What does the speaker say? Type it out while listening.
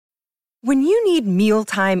When you need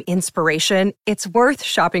mealtime inspiration, it's worth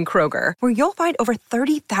shopping Kroger, where you'll find over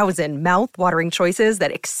 30,000 mouth-watering choices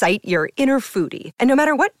that excite your inner foodie. And no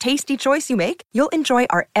matter what tasty choice you make, you'll enjoy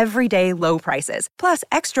our everyday low prices, plus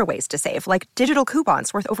extra ways to save, like digital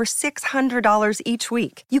coupons worth over $600 each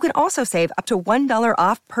week. You can also save up to $1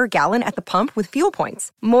 off per gallon at the pump with fuel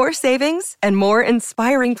points. More savings and more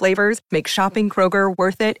inspiring flavors make shopping Kroger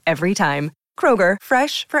worth it every time. Kroger,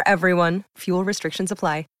 fresh for everyone. Fuel restrictions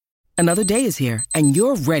apply. Another day is here, and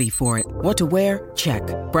you're ready for it. What to wear? Check.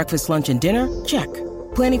 Breakfast, lunch, and dinner? Check.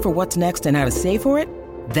 Planning for what's next and how to save for it?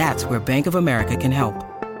 That's where Bank of America can help.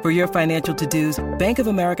 For your financial to-dos, Bank of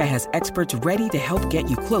America has experts ready to help get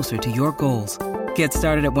you closer to your goals. Get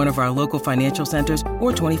started at one of our local financial centers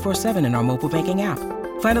or 24/7 in our mobile banking app.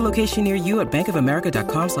 Find a location near you at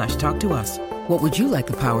bankofamerica.com/talktous. What would you like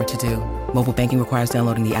the power to do? Mobile banking requires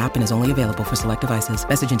downloading the app and is only available for select devices.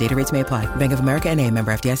 Message and data rates may apply. Bank of America N.A.,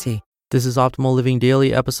 member FDIC. This is Optimal Living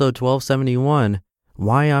Daily, episode 1271,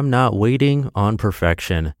 Why I'm Not Waiting on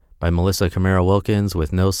Perfection by Melissa Camara Wilkins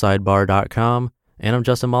with NoSidebar.com. And I'm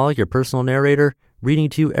Justin Malik, your personal narrator, reading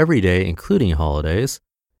to you every day, including holidays.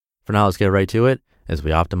 For now, let's get right to it as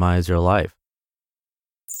we optimize your life.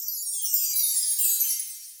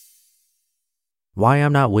 Why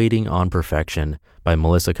I'm Not Waiting on Perfection by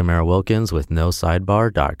Melissa Camara Wilkins with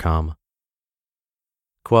NoSidebar.com.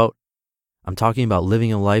 Quote, I'm talking about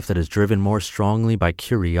living a life that is driven more strongly by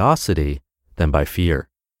curiosity than by fear.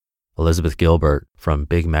 Elizabeth Gilbert from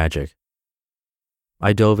Big Magic.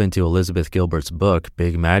 I dove into Elizabeth Gilbert's book,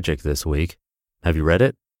 Big Magic, this week. Have you read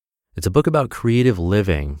it? It's a book about creative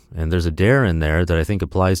living, and there's a dare in there that I think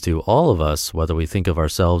applies to all of us, whether we think of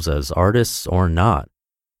ourselves as artists or not.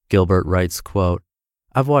 Gilbert writes, quote,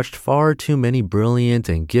 I've watched far too many brilliant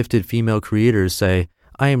and gifted female creators say,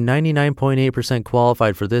 I am 99.8%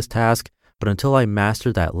 qualified for this task, but until I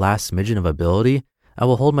master that last smidgen of ability, I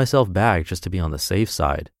will hold myself back just to be on the safe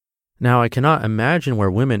side. Now, I cannot imagine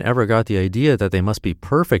where women ever got the idea that they must be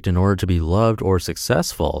perfect in order to be loved or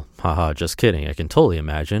successful. Haha, just kidding. I can totally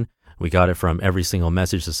imagine. We got it from every single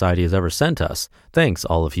message society has ever sent us. Thanks,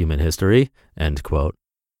 all of human history. End quote.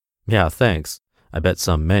 Yeah, thanks. I bet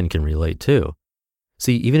some men can relate too.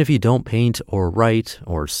 See, even if you don't paint or write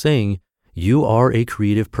or sing, you are a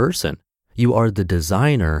creative person. You are the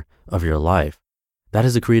designer of your life. That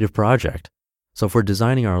is a creative project. So if we're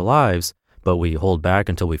designing our lives, but we hold back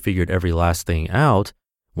until we figured every last thing out,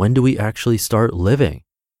 when do we actually start living?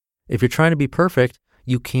 If you're trying to be perfect,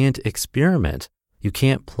 you can't experiment. You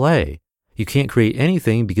can't play. You can't create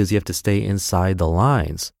anything because you have to stay inside the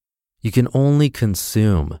lines. You can only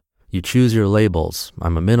consume. You choose your labels.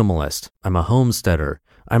 I'm a minimalist. I'm a homesteader.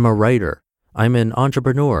 I'm a writer. I'm an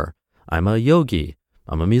entrepreneur. I'm a yogi.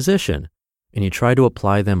 I'm a musician. And you try to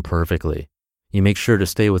apply them perfectly. You make sure to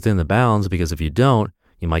stay within the bounds because if you don't,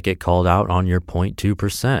 you might get called out on your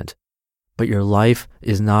 0.2%. But your life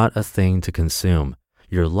is not a thing to consume.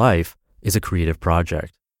 Your life is a creative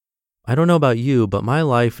project. I don't know about you, but my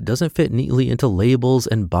life doesn't fit neatly into labels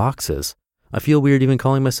and boxes. I feel weird even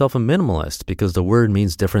calling myself a minimalist because the word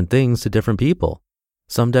means different things to different people.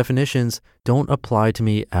 Some definitions don't apply to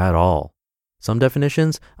me at all. Some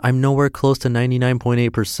definitions, I'm nowhere close to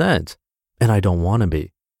 99.8%, and I don't want to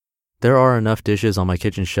be. There are enough dishes on my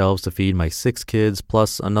kitchen shelves to feed my 6 kids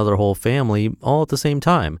plus another whole family all at the same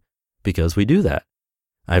time, because we do that.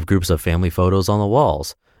 I have groups of family photos on the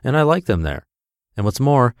walls, and I like them there. And what's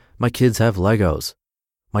more, my kids have Legos.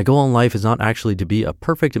 My goal in life is not actually to be a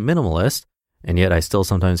perfect minimalist, and yet I still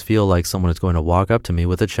sometimes feel like someone is going to walk up to me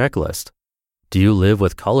with a checklist. Do you live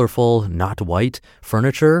with colorful, not white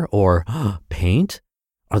furniture or paint?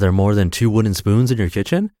 Are there more than 2 wooden spoons in your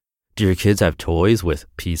kitchen? Do your kids have toys with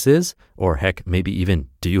pieces? Or heck, maybe even,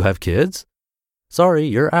 do you have kids? Sorry,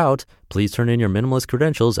 you're out. Please turn in your minimalist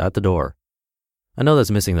credentials at the door. I know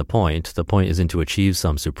that's missing the point. The point isn't to achieve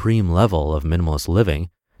some supreme level of minimalist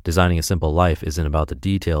living. Designing a simple life isn't about the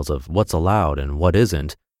details of what's allowed and what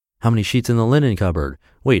isn't. How many sheets in the linen cupboard?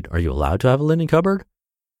 Wait, are you allowed to have a linen cupboard?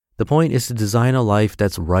 The point is to design a life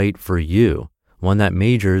that's right for you, one that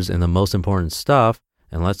majors in the most important stuff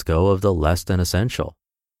and lets go of the less than essential.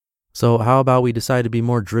 So how about we decide to be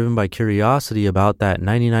more driven by curiosity about that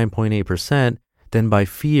 99.8% than by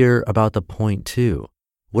fear about the 0.2?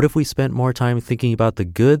 What if we spent more time thinking about the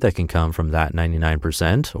good that can come from that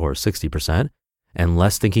 99% or 60% and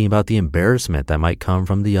less thinking about the embarrassment that might come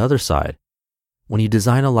from the other side? When you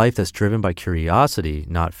design a life that's driven by curiosity,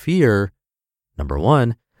 not fear, number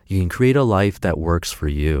one, you can create a life that works for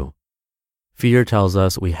you. Fear tells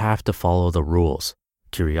us we have to follow the rules.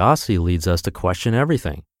 Curiosity leads us to question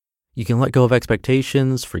everything. You can let go of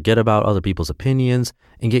expectations, forget about other people's opinions,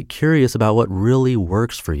 and get curious about what really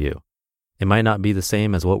works for you. It might not be the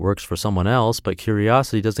same as what works for someone else, but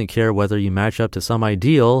curiosity doesn't care whether you match up to some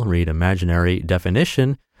ideal, read imaginary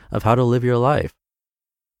definition of how to live your life.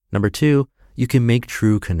 Number 2, you can make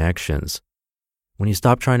true connections. When you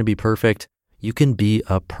stop trying to be perfect, you can be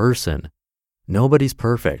a person. Nobody's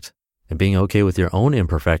perfect, and being okay with your own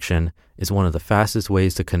imperfection is one of the fastest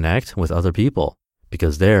ways to connect with other people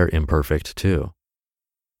because they're imperfect too.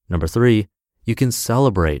 Number 3, you can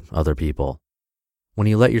celebrate other people. When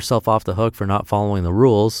you let yourself off the hook for not following the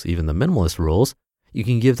rules, even the minimalist rules, you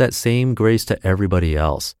can give that same grace to everybody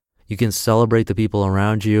else. You can celebrate the people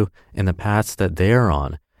around you and the paths that they're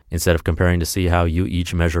on instead of comparing to see how you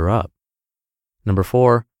each measure up. Number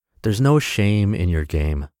 4, there's no shame in your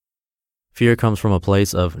game. Fear comes from a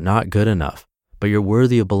place of not good enough, but you're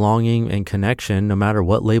worthy of belonging and connection no matter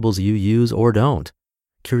what labels you use or don't.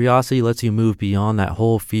 Curiosity lets you move beyond that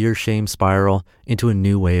whole fear-shame spiral into a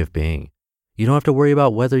new way of being. You don't have to worry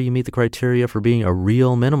about whether you meet the criteria for being a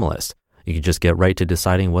real minimalist. You can just get right to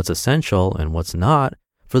deciding what's essential and what's not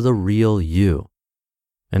for the real you.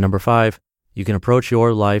 And number 5, you can approach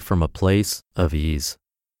your life from a place of ease.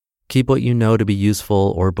 Keep what you know to be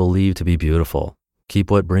useful or believe to be beautiful. Keep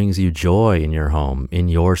what brings you joy in your home, in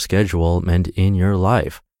your schedule, and in your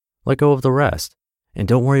life. Let go of the rest. And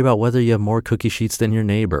don't worry about whether you have more cookie sheets than your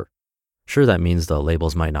neighbor. Sure, that means the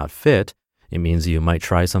labels might not fit. It means you might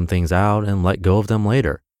try some things out and let go of them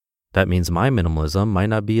later. That means my minimalism might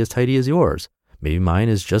not be as tidy as yours. Maybe mine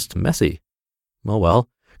is just messy. Well,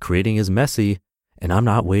 creating is messy, and I'm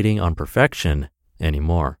not waiting on perfection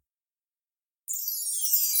anymore.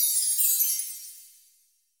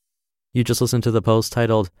 You just listened to the post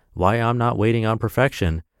titled, Why I'm Not Waiting on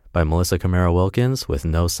Perfection by Melissa Camara Wilkins with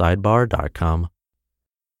NoSidebar.com.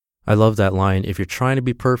 I love that line. If you're trying to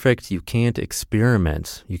be perfect, you can't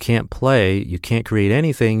experiment. You can't play. You can't create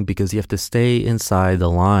anything because you have to stay inside the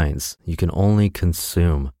lines. You can only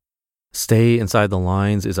consume. Stay inside the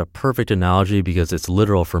lines is a perfect analogy because it's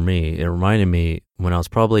literal for me. It reminded me when I was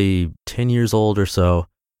probably 10 years old or so,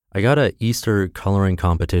 I got an Easter coloring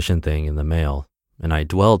competition thing in the mail and I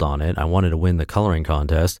dwelled on it. I wanted to win the coloring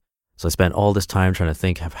contest. So I spent all this time trying to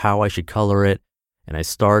think of how I should color it. And I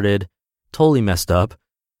started, totally messed up.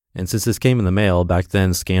 And since this came in the mail, back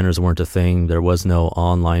then scanners weren't a thing. There was no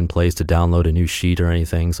online place to download a new sheet or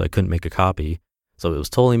anything, so I couldn't make a copy. So it was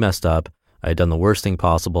totally messed up. I had done the worst thing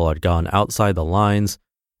possible. I'd gone outside the lines.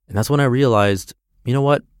 And that's when I realized, you know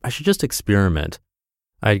what? I should just experiment.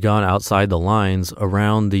 I had gone outside the lines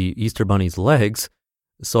around the Easter Bunny's legs,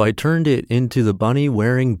 so I turned it into the bunny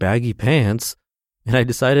wearing baggy pants, and I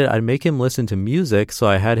decided I'd make him listen to music, so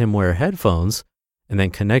I had him wear headphones, and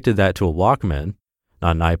then connected that to a Walkman.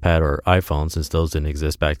 Not an iPad or iPhone since those didn't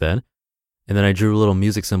exist back then. And then I drew little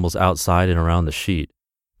music symbols outside and around the sheet.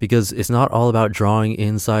 Because it's not all about drawing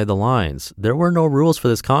inside the lines. There were no rules for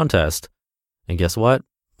this contest. And guess what?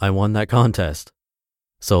 I won that contest.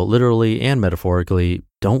 So literally and metaphorically,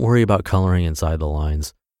 don't worry about coloring inside the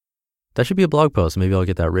lines. That should be a blog post. Maybe I'll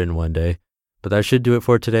get that written one day. But that should do it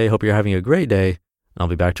for today. Hope you're having a great day. I'll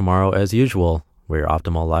be back tomorrow as usual, where your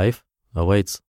optimal life awaits.